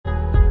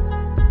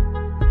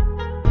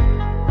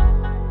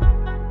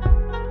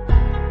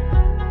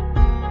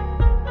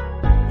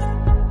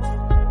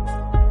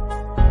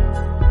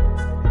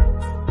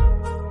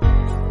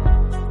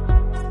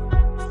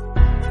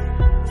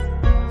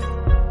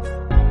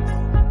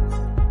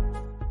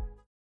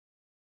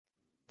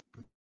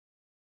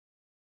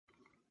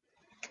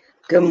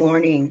Good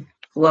morning.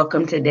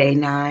 Welcome to day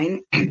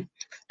 9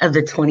 of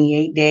the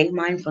 28-day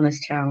mindfulness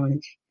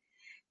challenge.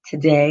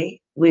 Today,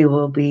 we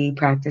will be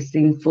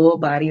practicing full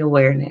body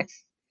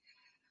awareness.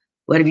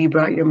 What have you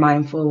brought your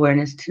mindful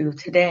awareness to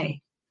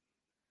today?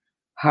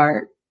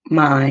 Heart,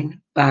 mind,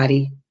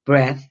 body,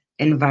 breath,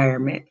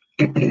 environment.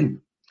 To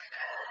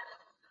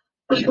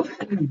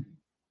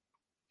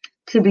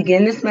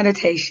begin this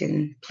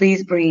meditation,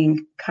 please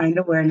bring kind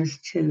awareness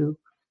to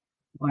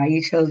why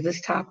you chose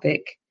this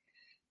topic,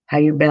 how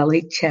your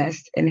belly,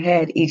 chest, and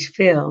head each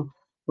feel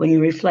when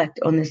you reflect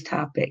on this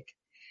topic,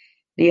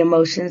 the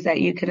emotions that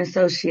you can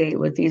associate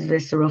with these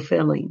visceral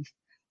feelings,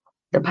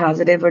 the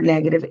positive or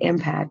negative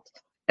impact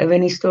of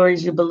any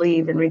stories you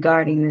believe in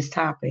regarding this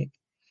topic,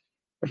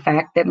 the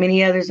fact that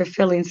many others are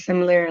feeling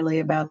similarly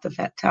about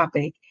the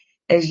topic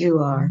as you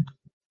are,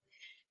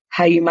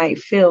 how you might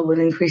feel with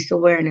increased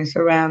awareness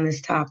around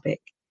this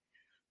topic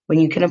when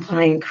you can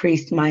apply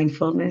increased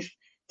mindfulness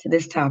to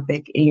this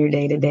topic in your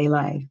day-to-day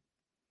life.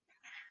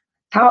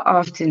 How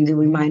often do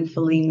we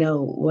mindfully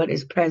know what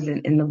is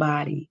present in the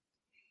body?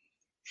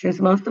 Since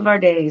most of our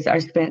days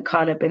are spent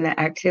caught up in the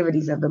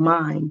activities of the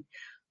mind,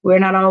 we're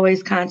not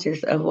always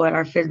conscious of what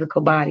our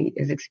physical body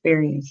is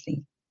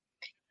experiencing.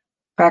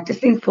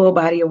 Practicing full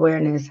body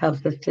awareness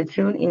helps us to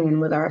tune in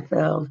with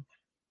ourselves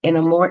in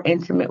a more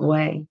intimate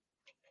way,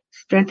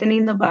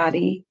 strengthening the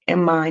body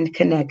and mind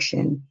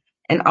connection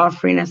and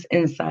offering us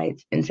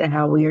insights into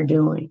how we are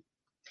doing.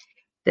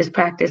 This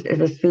practice is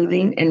a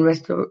soothing and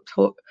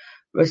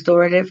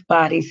restorative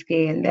body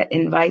scan that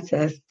invites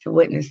us to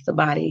witness the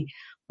body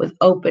with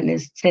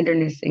openness,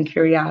 tenderness, and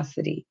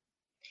curiosity.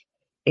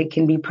 It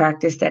can be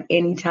practiced at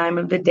any time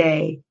of the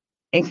day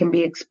and can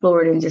be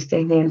explored in just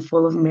a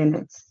handful of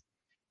minutes.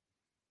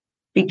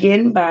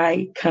 Begin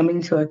by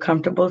coming to a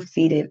comfortable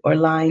seated or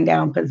lying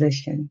down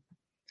position.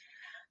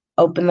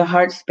 Open the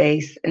heart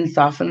space and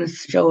soften the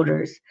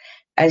shoulders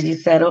as you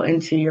settle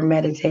into your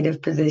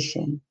meditative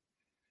position.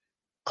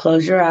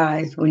 Close your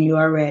eyes when you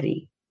are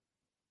ready.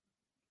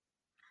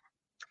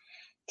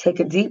 Take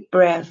a deep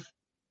breath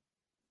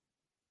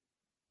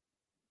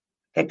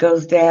that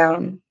goes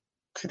down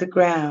to the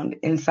ground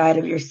inside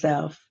of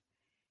yourself,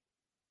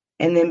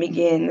 and then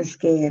begin the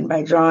scan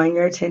by drawing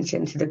your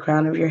attention to the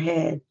crown of your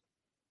head.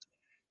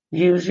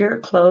 Use your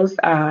closed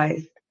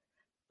eyes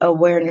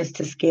awareness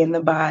to scan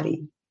the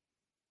body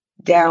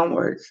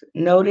downwards.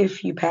 Note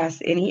if you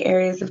pass any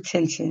areas of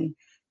tension,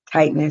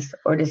 tightness,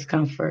 or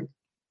discomfort.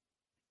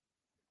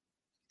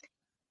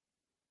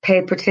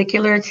 Pay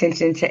particular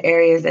attention to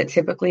areas that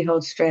typically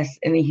hold stress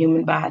in the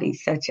human body,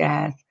 such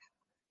as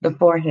the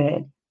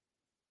forehead,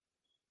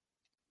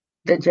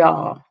 the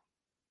jaw,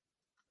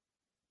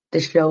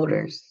 the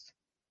shoulders,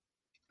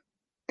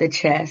 the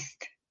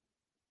chest,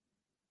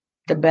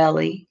 the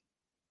belly,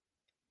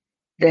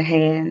 the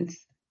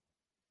hands,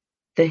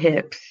 the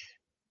hips.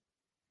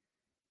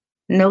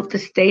 Note the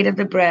state of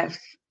the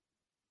breath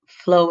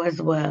flow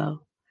as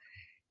well.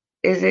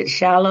 Is it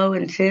shallow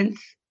and tense,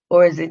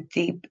 or is it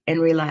deep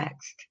and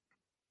relaxed?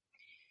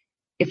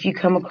 If you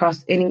come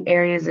across any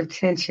areas of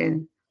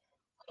tension,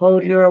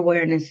 hold your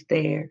awareness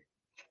there.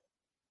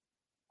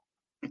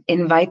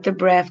 Invite the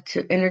breath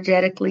to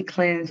energetically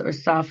cleanse or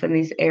soften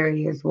these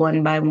areas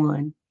one by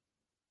one.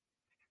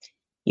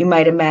 You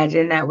might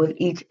imagine that with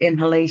each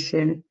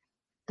inhalation,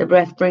 the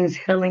breath brings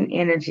healing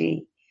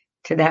energy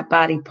to that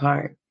body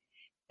part,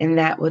 and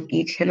that with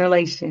each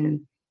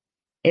inhalation,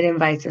 it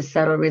invites a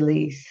subtle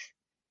release.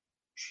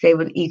 Stay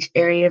with each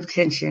area of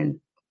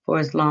tension for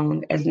as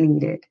long as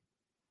needed.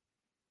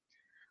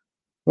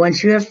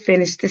 Once you have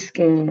finished the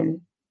scan,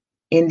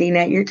 ending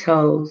at your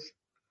toes,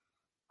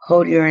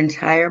 hold your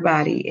entire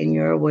body in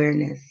your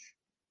awareness.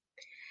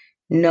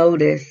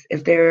 Notice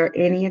if there are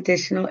any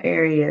additional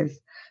areas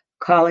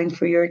calling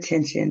for your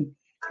attention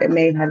that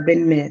may have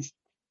been missed.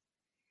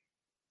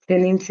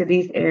 Tending to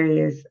these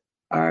areas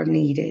are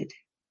needed.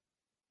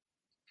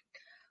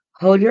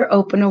 Hold your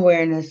open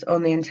awareness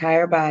on the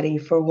entire body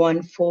for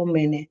 1 full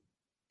minute,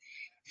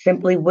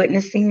 simply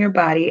witnessing your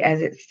body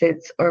as it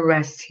sits or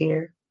rests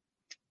here.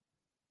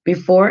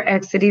 Before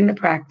exiting the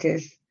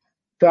practice,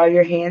 draw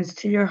your hands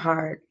to your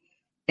heart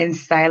and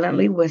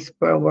silently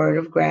whisper a word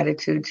of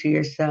gratitude to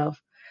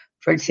yourself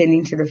for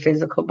tending to the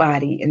physical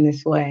body in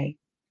this way.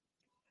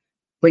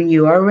 When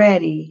you are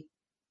ready,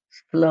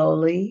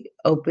 slowly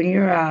open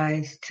your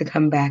eyes to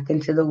come back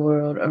into the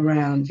world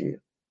around you.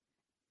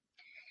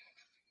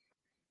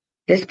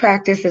 This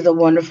practice is a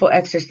wonderful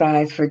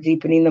exercise for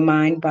deepening the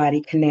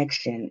mind-body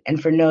connection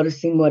and for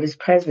noticing what is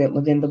present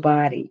within the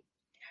body.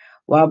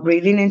 While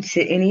breathing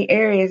into any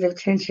areas of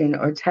tension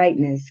or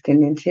tightness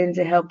can intend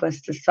to help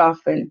us to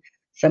soften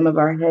some of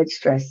our head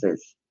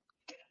stresses.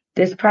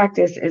 This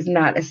practice is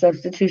not a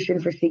substitution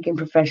for seeking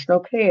professional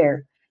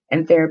care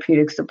and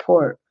therapeutic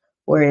support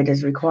where it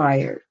is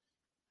required.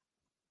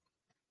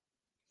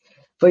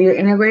 For your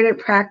integrated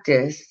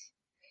practice,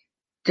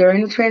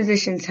 during the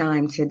transition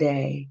time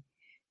today,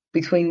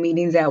 between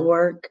meetings at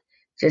work,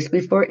 just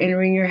before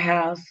entering your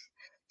house,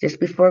 just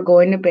before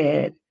going to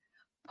bed,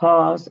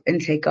 pause and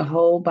take a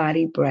whole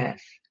body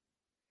breath.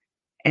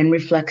 and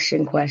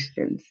reflection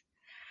questions.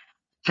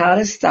 How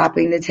does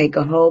stopping to take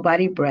a whole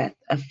body breath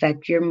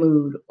affect your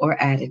mood or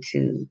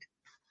attitude?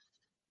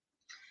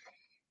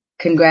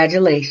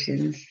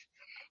 Congratulations,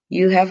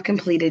 you have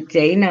completed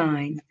day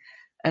 9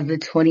 of the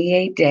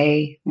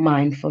 28-day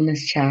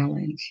mindfulness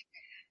challenge.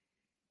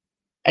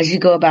 As you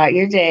go about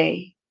your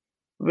day,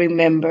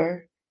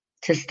 remember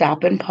to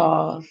stop and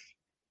pause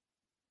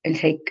and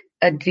take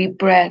a deep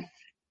breath,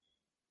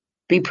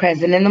 be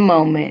present in the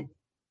moment,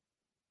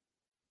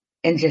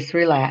 and just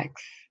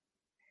relax.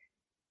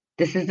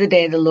 This is the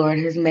day the Lord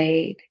has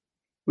made.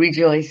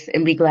 Rejoice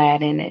and be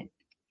glad in it.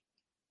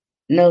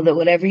 Know that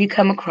whatever you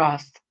come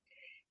across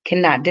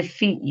cannot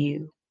defeat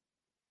you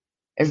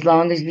as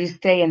long as you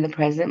stay in the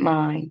present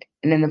mind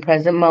and in the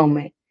present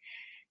moment,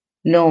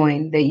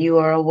 knowing that you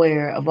are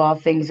aware of all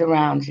things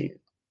around you.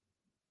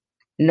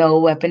 No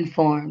weapon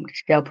formed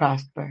shall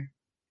prosper.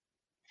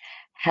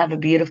 Have a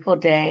beautiful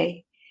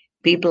day.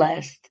 Be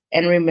blessed.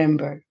 And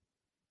remember,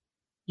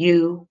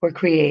 you were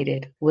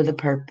created with a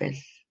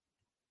purpose.